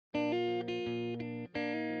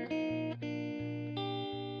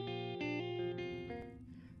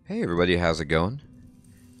Hey everybody, how's it going?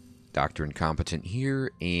 Dr. Incompetent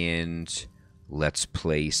here, and let's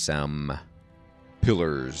play some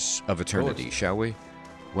Pillars of Eternity, shall we?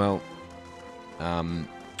 Well,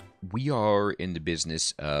 we are in the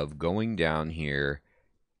business of going down here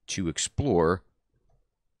to explore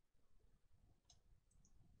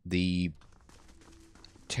the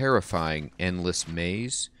terrifying endless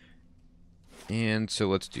maze, and so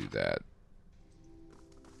let's do that.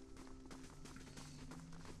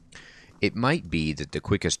 It might be that the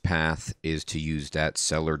quickest path is to use that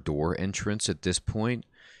cellar door entrance at this point,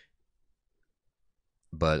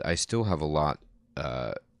 but I still have a lot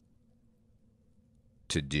to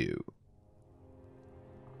do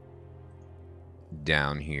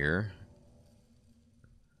down here.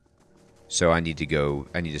 So I need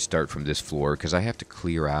to start from this floor because I have to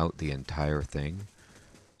clear out the entire thing.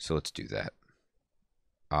 So let's do that.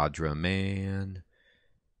 Audra, man.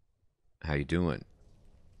 How you doing?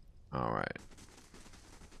 Alright.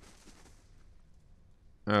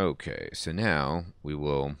 Okay, so now we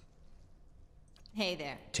will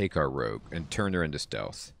take our rogue and turn her into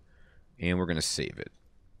stealth. And we're going to save it.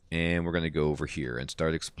 And we're going to go over here and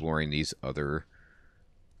start exploring these other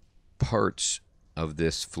parts of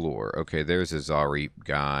this floor. Okay, there's a Zari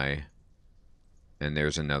guy. And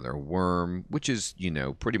there's another worm, which is, you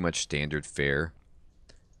know, pretty much standard fare.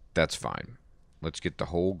 That's fine. Let's get the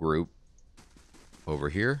whole group over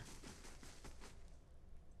here.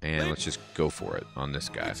 And let's just go for it on this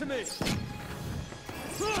guy.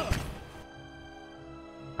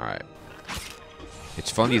 Alright. It's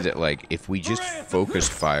funny that, like, if we just focus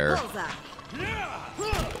fire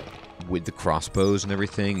with the crossbows and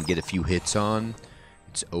everything and get a few hits on,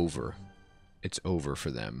 it's over. It's over for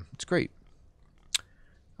them. It's great.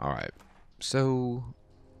 Alright. So,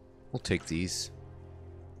 we'll take these.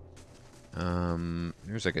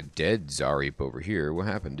 There's like a dead Zarip over here. What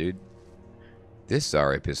happened, dude? This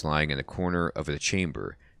Zarip is lying in a corner of the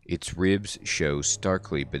chamber. Its ribs show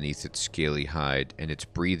starkly beneath its scaly hide, and its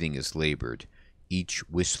breathing is labored, each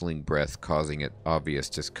whistling breath causing it obvious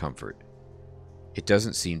discomfort. It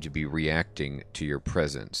doesn't seem to be reacting to your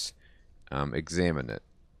presence. Examine it.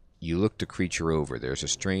 You look the creature over. There's a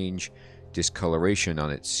strange discoloration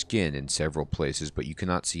on its skin in several places, but you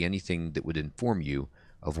cannot see anything that would inform you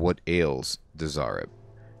of what ails the Zarip.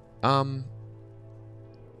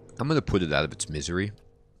 I'm going to put it out of its misery.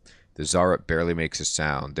 The Zarip barely makes a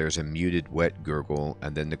sound. There's a muted, wet gurgle,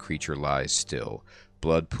 and then the creature lies still,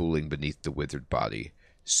 blood pooling beneath the withered body.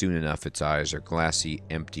 Soon enough, its eyes are glassy,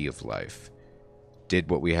 empty of life.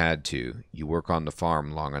 Did what we had to. You work on the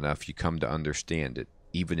farm long enough, you come to understand it,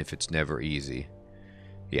 even if it's never easy.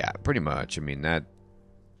 Yeah, pretty much. I mean, that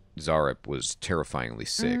Zarip was terrifyingly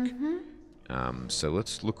sick. So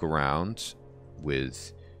let's look around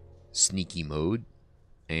with sneaky mode.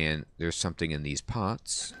 And there's something in these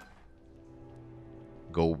pots.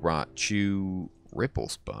 Gold Rot Chew Ripple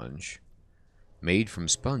Sponge. Made from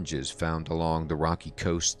sponges found along the rocky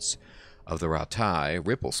coasts of the Ratai,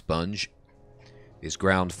 Ripple Sponge is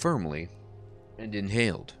ground firmly and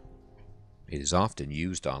inhaled. It is often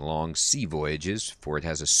used on long sea voyages, for it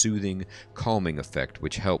has a soothing, calming effect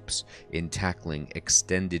which helps in tackling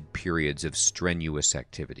extended periods of strenuous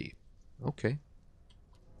activity. Okay.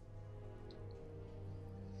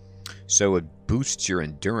 So it boosts your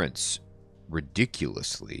endurance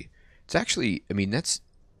ridiculously. It's actually, I mean, that's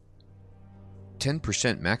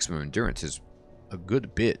 10% maximum endurance is a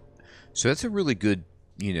good bit. So that's a really good,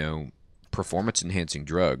 you know, performance-enhancing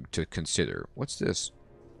drug to consider. What's this?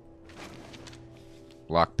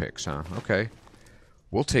 Lockpicks, huh? Okay.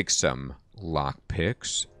 We'll take some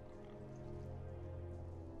lockpicks.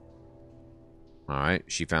 Alright,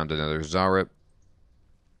 she found another Zarip.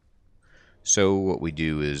 So what we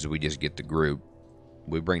do is we just get the group,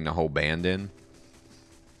 we bring the whole band in,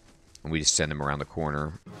 and we just send them around the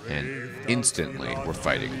corner, and instantly we're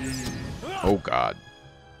fighting. Oh god.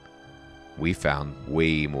 We found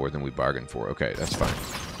way more than we bargained for. Okay, that's fine.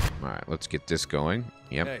 Alright, let's get this going.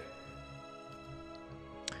 Yep.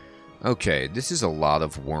 Okay, this is a lot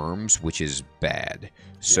of worms, which is bad.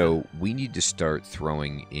 So we need to start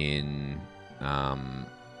throwing in...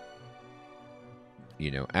 you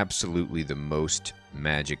know, absolutely the most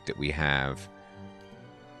magic that we have.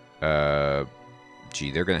 Gee,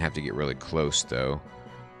 they're going to have to get really close, though,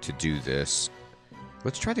 to do this.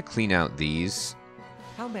 Let's try to clean out these.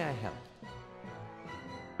 How may I help?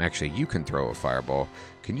 Actually, you can throw a fireball.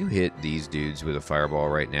 Can you hit these dudes with a fireball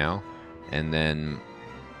right now? And then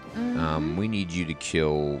we need you to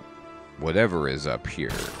kill whatever is up here.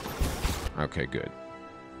 Okay, good.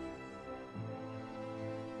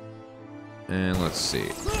 And let's see.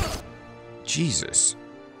 Jesus.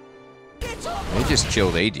 They just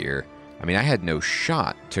killed Adir. I mean, I had no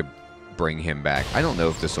shot to bring him back. I don't know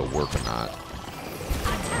if this will work or not.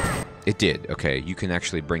 It did. Okay, you can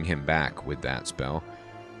actually bring him back with that spell.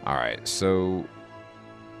 Alright, so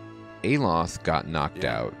Aloth got knocked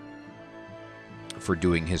out for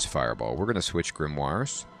doing his fireball. We're going to switch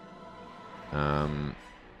grimoires.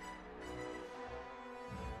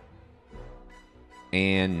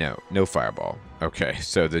 And no fireball. Okay,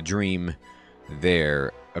 so the dream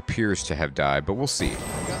there appears to have died, but we'll see.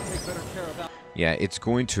 Yeah, it's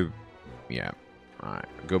going to... Yeah. Alright,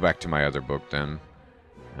 go back to my other book then.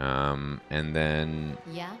 And then...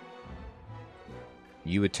 Yeah?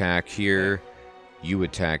 You attack here. You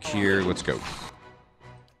attack here. Let's go.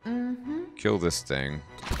 Kill this thing.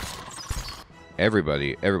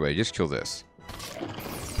 Everybody, just kill this.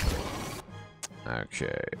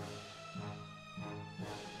 Okay.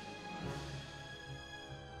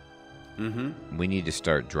 We need to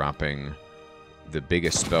start dropping the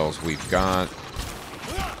biggest spells we've got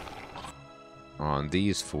on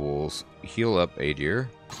these fools. Heal up, Adir.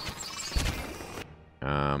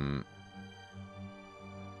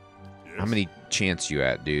 How many chance you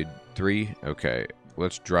at, dude? 3? Okay.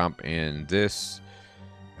 Let's drop in this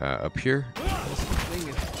up here.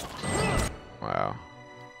 Wow.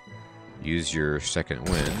 Use your second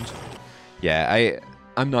wind. Yeah,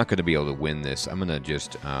 I'm not going to be able to win this. I'm going to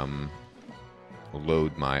just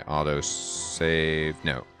load my auto save.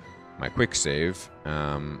 No, my quick save.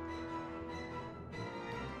 I'm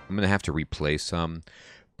going to have to replay some,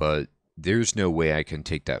 but there's no way I can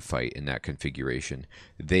take that fight in that configuration.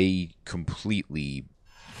 They completely...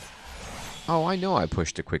 Oh, I know I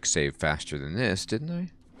pushed a quick save faster than this, didn't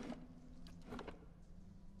I?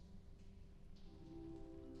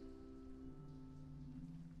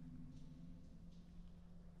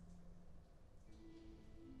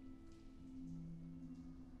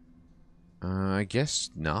 I guess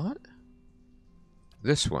not.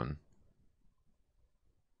 This one.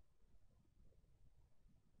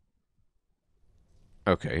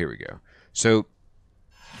 Okay, here we go. So,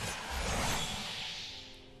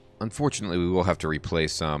 unfortunately, we will have to replay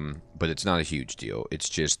some, but it's not a huge deal. It's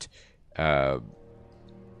just, they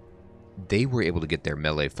were able to get their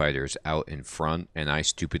melee fighters out in front, and I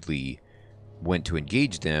stupidly went to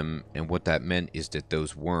engage them, and what that meant is that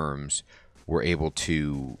those worms were able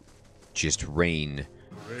to just rain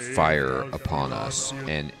fire upon us,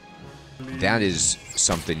 and that is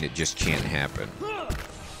something that just can't happen.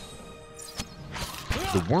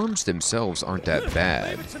 The worms themselves aren't that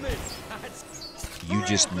bad. You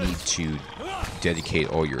just need to dedicate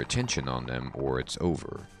all your attention on them, or it's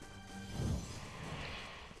over.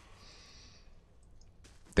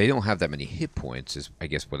 They don't have that many hit points, is I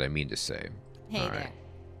guess what I mean to say. Hey there.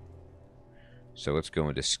 So let's go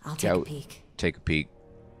into Scout. I'll take a peek. Take a peek.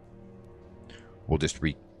 We'll just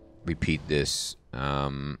repeat this.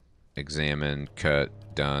 Examine,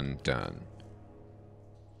 cut, done.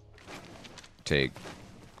 Take.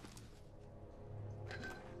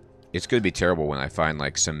 It's going to be terrible when I find,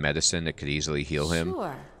 like, some medicine that could easily heal him.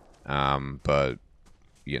 Sure. But,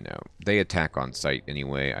 you know, they attack on sight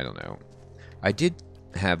anyway. I don't know. I did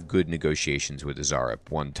have good negotiations with Azarep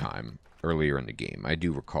one time earlier in the game. I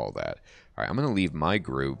do recall that. Alright, I'm going to leave my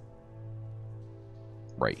group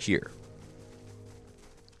right here.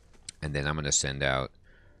 And then I'm going to send out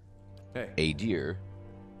Adir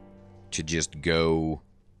to just go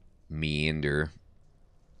meander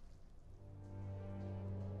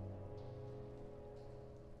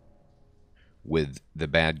with the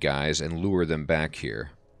bad guys and lure them back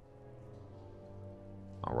here.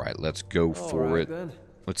 Alright, let's go for it. Then.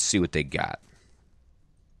 Let's see what they got.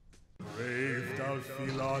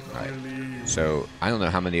 Alright, so I don't know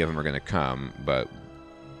how many of them are going to come, but...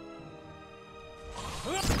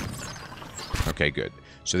 Okay, good.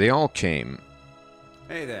 So they all came.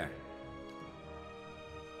 Hey there.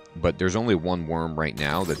 But there's only one worm right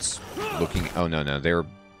now that's looking... Oh, no, they're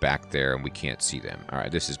back there and we can't see them.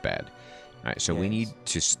 Alright, this is bad. Alright, so we need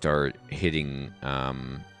to start hitting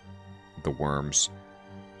the worms.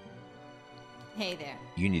 Hey there.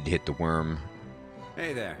 You need to hit the worm.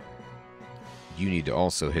 Hey there. You need to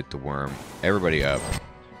also hit the worm. Everybody up.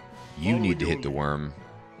 You need to hit the worm.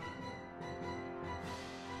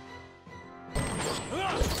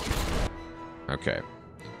 Okay.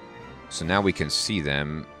 So now we can see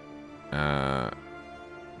them. Have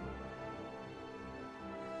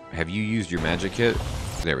you used your magic hit?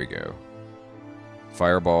 There we go.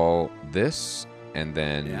 Fireball this, and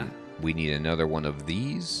then we need another one of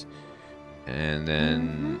these. And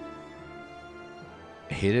then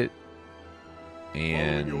hit it.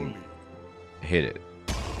 And hit it.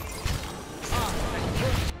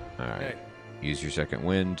 Alright. Hey. Use your second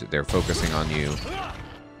wind. They're focusing on you.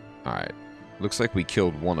 Alright. Looks like we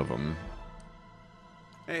killed one of them.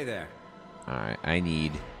 Hey there. Alright. I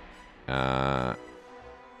need...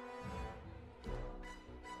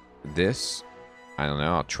 this. I don't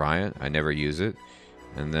know. I'll try it. I never use it.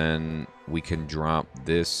 And then we can drop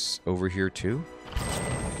this over here too.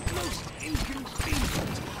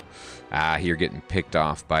 Ah, you're getting picked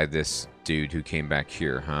off by this dude who came back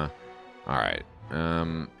here, huh? Alright.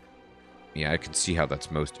 Yeah, I can see how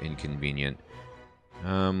that's most inconvenient.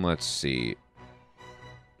 Let's see.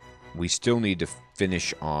 We still need to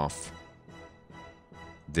finish off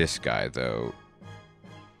this guy, though.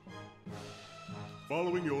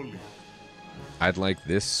 Following your lead. I'd like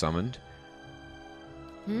this summoned.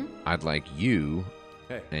 I'd like you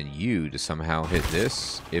Hey. and you to somehow hit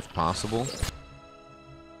this, if possible.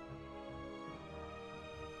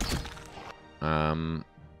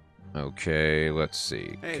 Okay, let's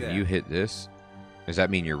see. Hey Can there. you hit this? Does that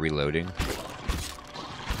mean you're reloading?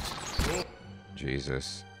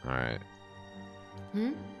 Jesus. Alright.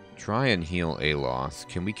 Try and heal Aloth.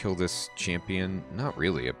 Can we kill this champion? Not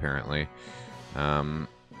really, apparently. Can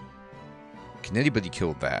anybody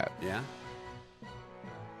kill that? Yeah?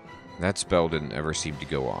 That spell didn't ever seem to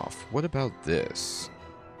go off. What about this?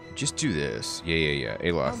 Just do this. Yeah.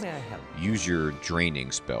 Aloth, use your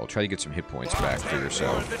draining spell. Try to get some hit points back for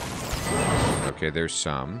yourself. Okay, there's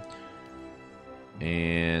some.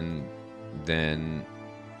 And then...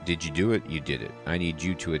 Did you do it? You did it. I need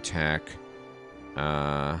you to attack...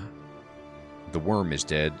 The worm is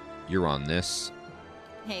dead. You're on this.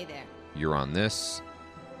 Hey there. You're on this.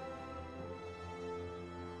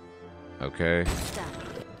 Okay. Stop.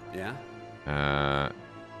 Yeah?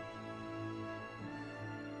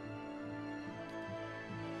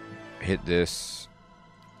 Hit this.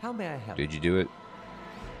 How may I help? Did you do it?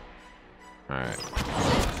 Alright.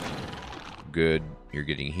 Good. You're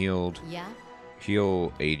getting healed. Yeah?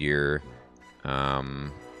 Heal Adir.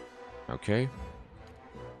 Okay.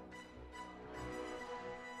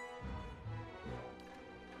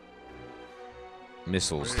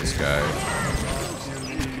 Missiles this guy.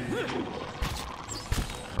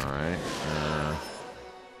 Alright.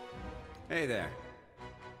 Hey there.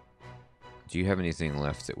 Do you have anything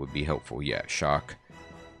left that would be helpful? Yeah, shock.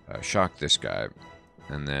 Shock this guy.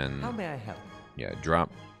 And then... How may I help? Yeah,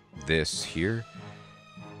 drop this here.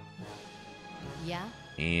 Yeah?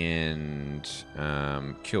 And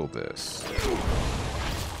kill this.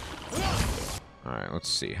 Alright, let's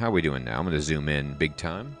see. How are we doing now? I'm going to zoom in big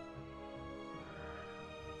time.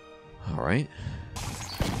 Alright.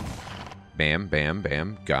 Bam, bam,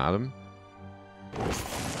 bam. Got him.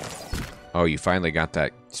 Oh, you finally got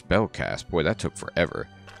that spell cast. Boy, that took forever.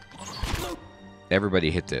 Everybody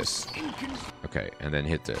hit this. Okay, and then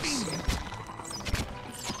hit this.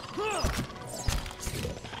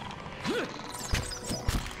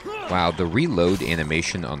 Wow, the reload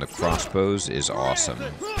animation on the crossbows is awesome.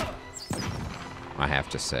 I have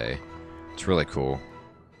to say. It's really cool.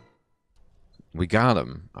 We got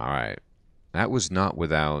him. Alright. That was not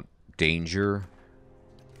without danger,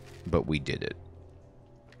 but we did it.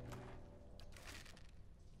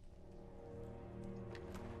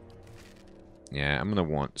 Yeah, I'm going to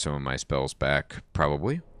want some of my spells back,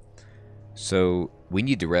 probably. So, we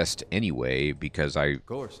need to rest anyway, because Of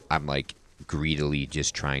course. I'm like greedily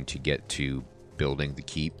just trying to get to building the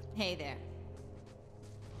keep. Hey there.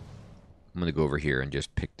 I'm going to go over here and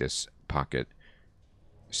just pick this pocket.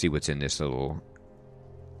 See what's in this little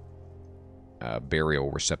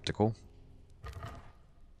burial receptacle.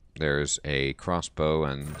 There's a crossbow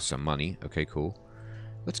and some money. Okay, cool.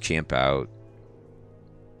 Let's camp out.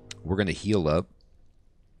 We're going to heal up.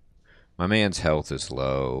 My man's health is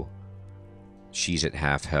low. She's at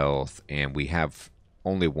half health. And we have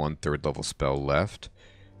only one third level spell left.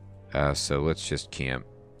 So let's just camp.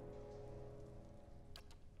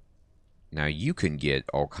 Now you can get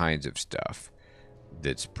all kinds of stuff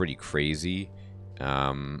that's pretty crazy.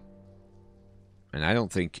 And I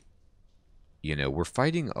don't think... You know, we're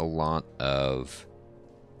fighting a lot of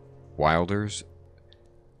Wilders.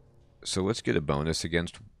 So let's get a bonus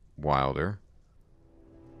against Wilder.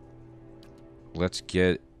 Let's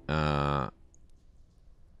get a...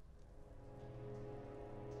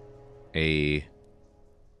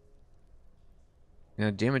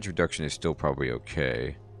 Yeah, damage reduction is still probably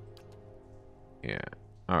okay. Yeah.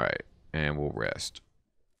 Alright. And we'll rest.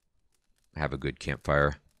 Have a good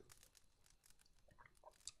campfire.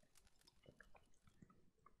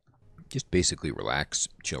 Just basically relax,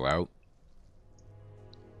 chill out.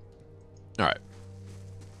 Alright.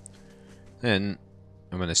 Then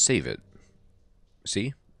I'm going to save it.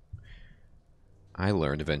 See? I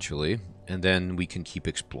learned eventually. And then we can keep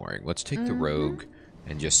exploring. Let's take the rogue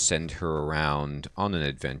and just send her around on an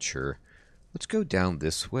adventure. Let's go down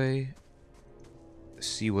this way.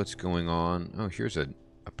 See what's going on. Oh, here's a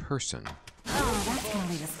person. Oh, that's gonna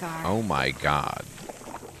leave a scar. Oh my god.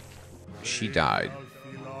 She died.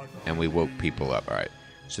 And we woke people up. Alright.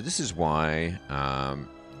 So this is why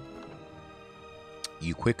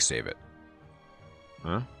you quick save it.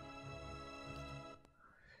 Huh?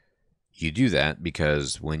 You do that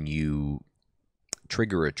because when you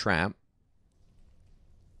trigger a trap,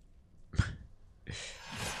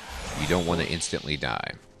 you don't want to instantly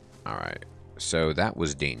die. Alright. So that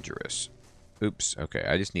was dangerous. Oops. Okay,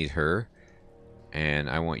 I just need her. And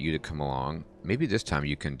I want you to come along. Maybe this time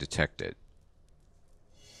you can detect it.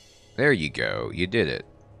 There you go. You did it.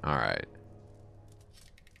 Alright.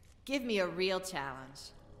 Give me a real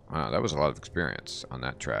challenge. Wow, that was a lot of experience on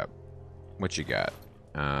that trap. What you got?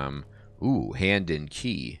 Ooh, hand and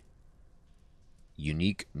key.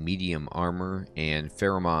 Unique medium armor and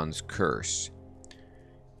Pheromone's curse.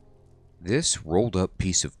 This rolled up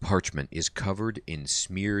piece of parchment is covered in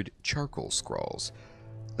smeared charcoal scrawls.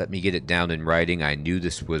 Let me get it down in writing. I knew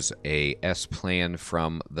this was a S-plan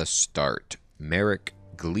from the start. Merrick,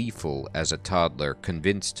 gleeful as a toddler,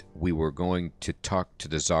 convinced we were going to talk to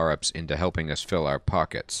the Zarups into helping us fill our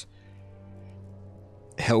pockets.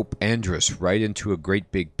 Help Andrus right into a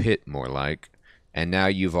great big pit, more like. And now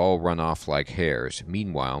you've all run off like hares.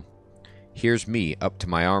 Meanwhile, here's me up to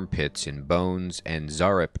my armpits in bones and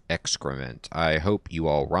Zarup excrement. I hope you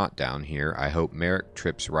all rot down here. I hope Merrick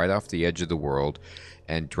trips right off the edge of the world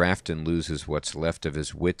and Drafton loses what's left of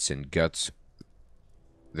his wits and guts.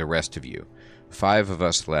 The rest of you. 5 of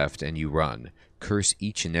us left, and you run. Curse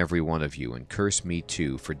each and every one of you, and curse me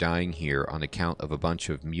too, for dying here on account of a bunch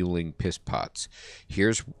of mewling pisspots.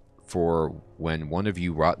 Here's for when one of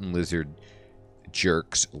you rotten lizard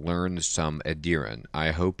jerks learn some Adiran.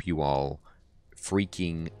 I hope you all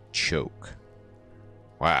freaking choke.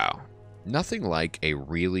 Wow. Nothing like a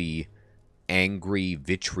really angry,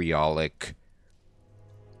 vitriolic,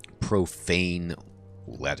 profane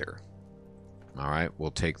letter. Alright,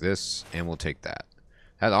 we'll take this, and we'll take that.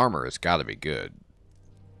 That armor has got to be good.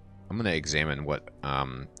 I'm going to examine what,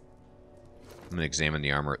 I'm going to examine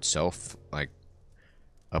the armor itself, like,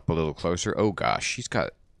 up a little closer. Oh gosh, she's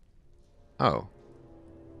got, oh.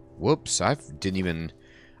 Whoops, didn't even,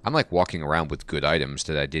 I'm like walking around with good items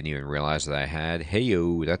that I didn't even realize that I had.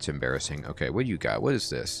 Hey-o, that's embarrassing. Okay, what do you got? What is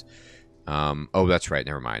this? Oh, that's right,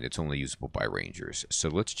 never mind. It's only usable by rangers. So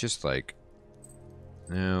let's just, like,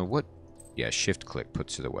 what? Yeah, shift-click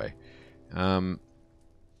puts it away.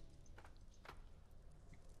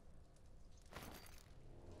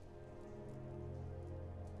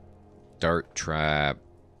 Dart trap,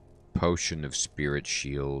 potion of spirit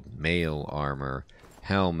shield, mail armor,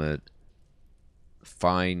 helmet,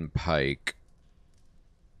 fine pike.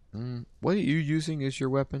 What are you using as your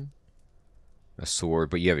weapon? A sword,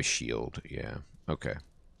 but you have a shield. Yeah, okay.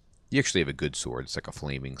 You actually have a good sword. It's like a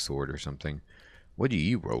flaming sword or something. What are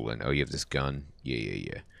you rolling? Oh, you have this gun?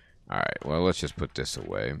 Yeah. Alright, well, let's just put this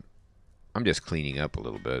away. I'm just cleaning up a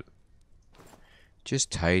little bit.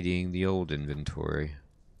 Just tidying the old inventory.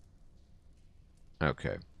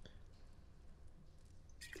 Okay.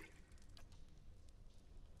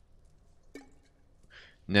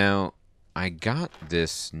 Now, I got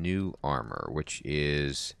this new armor, which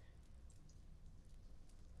is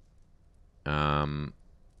worn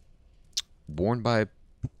by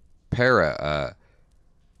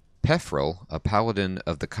Pefrel, a paladin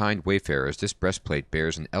of the kind wayfarers. This breastplate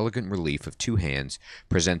bears an elegant relief of 2 hands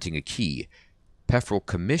presenting a key. Pefrel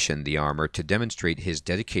commissioned the armor to demonstrate his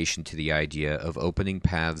dedication to the idea of opening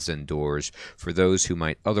paths and doors for those who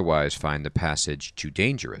might otherwise find the passage too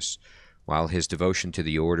dangerous. While his devotion to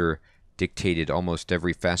the order dictated almost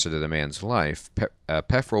every facet of the man's life,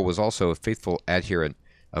 Pefrel was also a faithful adherent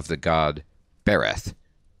of the god Bereth,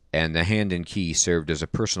 and the hand and key served as a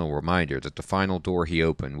personal reminder that the final door he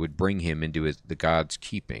opened would bring him into the god's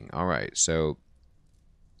keeping. Alright, so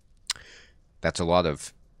that's a lot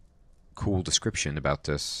of cool description about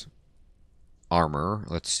this armor.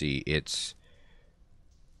 Let's see, it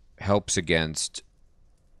helps against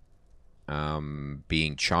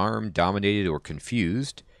being charmed, dominated, or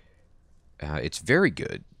confused. It's very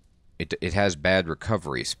good. It has bad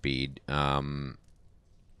recovery speed.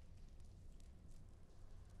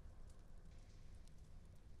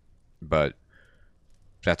 But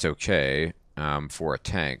that's okay for a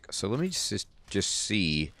tank. So let me just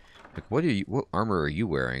see, like, what armor are you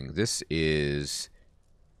wearing? This is,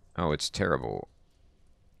 oh, it's terrible.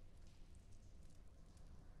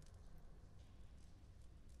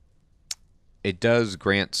 it does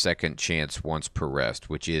grant second chance once per rest,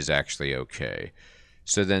 which is actually okay.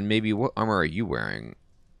 So then maybe what armor are you wearing?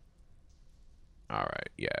 Alright,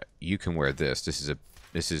 yeah. You can wear this.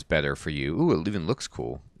 This is better for you. Ooh, it even looks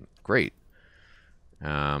cool. Great.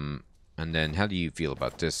 And then how do you feel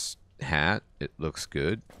about this hat? It looks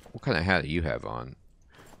good. What kind of hat do you have on?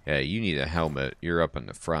 Yeah, you need a helmet. You're up in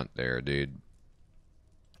the front there, dude.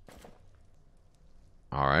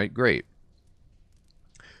 Alright, great.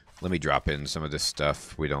 Let me drop in some of this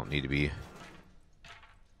stuff. We don't need to be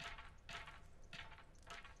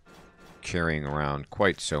carrying around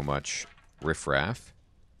quite so much riffraff.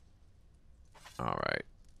 Alright.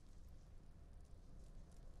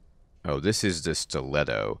 Oh, this is the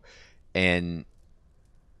stiletto. And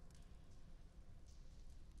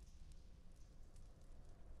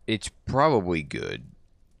it's probably good.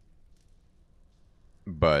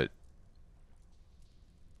 But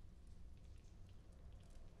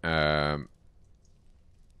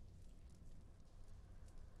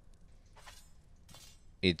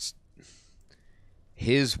it's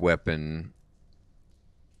his weapon.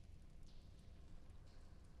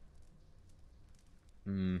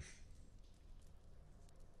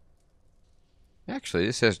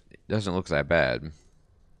 Actually, doesn't look that bad.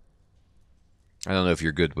 I don't know if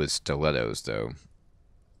you're good with stilettos, though.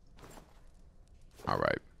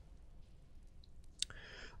 Alright.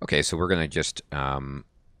 Okay, so we're going to just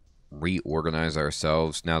reorganize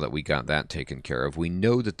ourselves now that we got that taken care of. We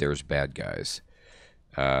know that there's bad guys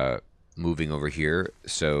moving over here,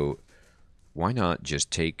 so why not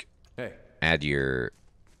just take Adir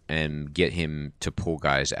and get him to pull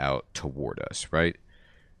guys out toward us, right?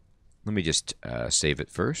 Let me just save it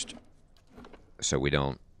first so we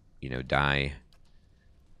don't, die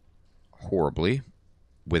horribly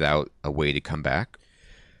without a way to come back.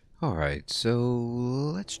 Alright, so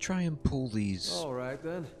let's try and pull these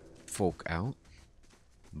folk out.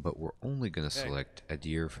 But we're only going to select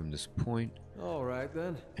Adir from this point. Alright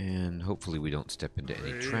then. And hopefully we don't step into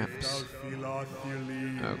any traps.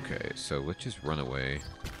 Okay, so let's just run away.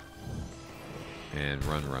 And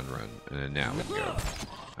run. And then now we can go.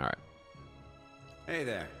 Alright. Hey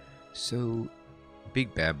there. So,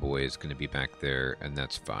 Big Bad Boy is going to be back there, and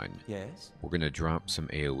that's fine. Yes? We're going to drop some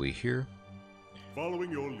AoE here.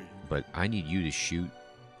 Following your lead. But I need you to shoot,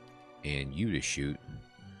 and you to shoot,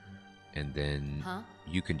 and then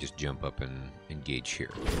you can just jump up and engage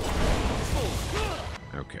here.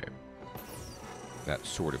 Okay. That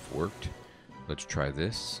sort of worked. Let's try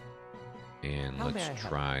this. And let's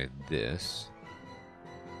try this.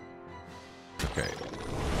 Okay.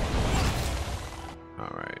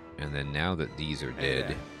 Alright. And then now that these are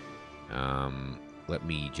dead, let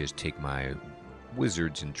me just take my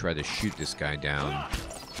wizards and try to shoot this guy down.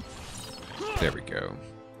 There we go.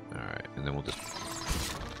 Alright. And then we'll just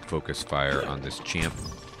focus fire on this champ.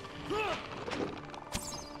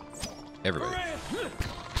 Everybody.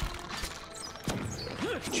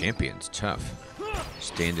 Champion's tough.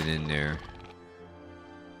 Standing in there.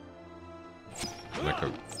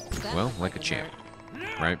 Like a champ.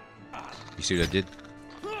 Right? You see what I did?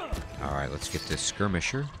 Alright, let's get this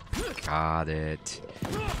skirmisher. Got it.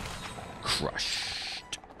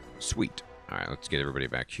 Crushed. Sweet. Alright, let's get everybody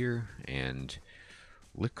back here and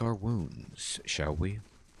lick our wounds, shall we?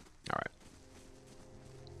 Alright.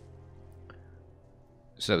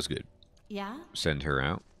 So that was good. Yeah? Send her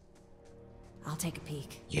out. I'll take a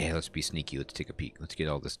peek. Yeah, let's be sneaky. Let's take a peek. Let's get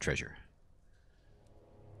all this treasure.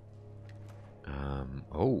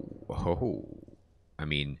 I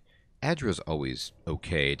mean, Adra's always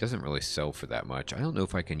okay. It doesn't really sell for that much. I don't know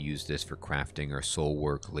if I can use this for crafting or soul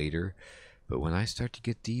work later. But when I start to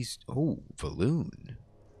get these... Oh, Valoon.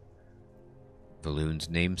 Valoon's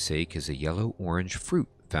namesake is a yellow-orange fruit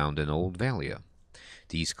found in Old Valia.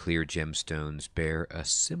 These clear gemstones bear a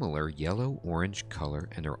similar yellow-orange color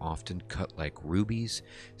and are often cut like rubies,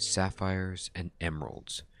 sapphires, and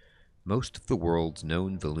emeralds. Most of the world's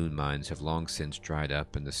known Valoon mines have long since dried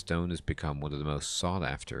up, and the stone has become one of the most sought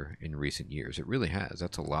after in recent years. It really has.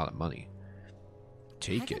 That's a lot of money.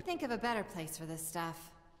 Take it. I could think of a better place for this stuff.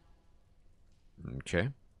 Okay.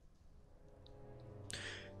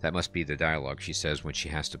 That must be the dialogue she says when she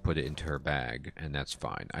has to put it into her bag, and that's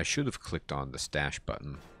fine. I should have clicked on the stash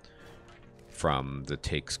button from the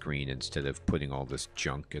take screen instead of putting all this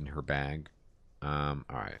junk in her bag.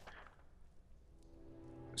 Alright.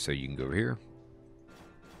 So you can go over here.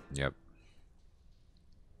 Yep.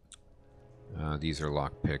 These are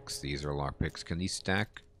lockpicks. These are lockpicks. Can these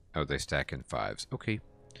stack? Oh, they stack in 5s. Okay.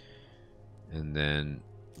 And then,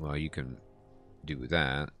 well, you can do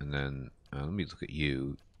that. And then, let me look at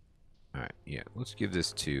you. Alright, yeah. Let's give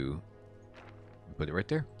this to... Put it right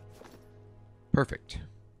there. Perfect.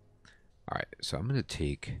 Alright, so I'm going to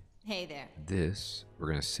take Hey there. this. We're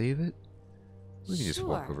going to save it. We can just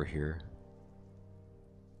walk Sure. over here.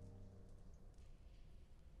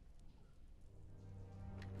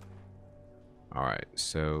 Alright,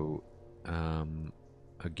 so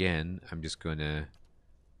again, I'm just going to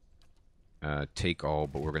take all,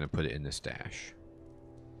 but we're going to put it in the stash.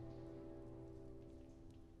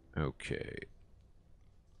 Okay.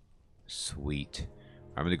 Sweet.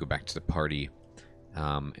 I'm going to go back to the party,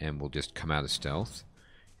 and we'll just come out of stealth.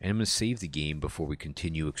 And I'm going to save the game before we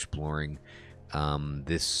continue exploring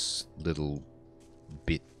this little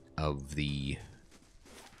bit of the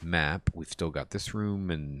map. We've still got this room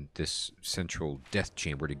and this central death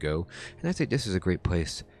chamber to go. And I think this is a great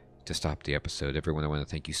place to stop the episode. Everyone, I want to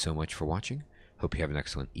thank you so much for watching. Hope you have an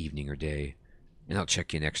excellent evening or day. And I'll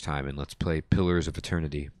check you next time, and let's play Pillars of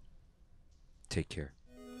Eternity. Take care.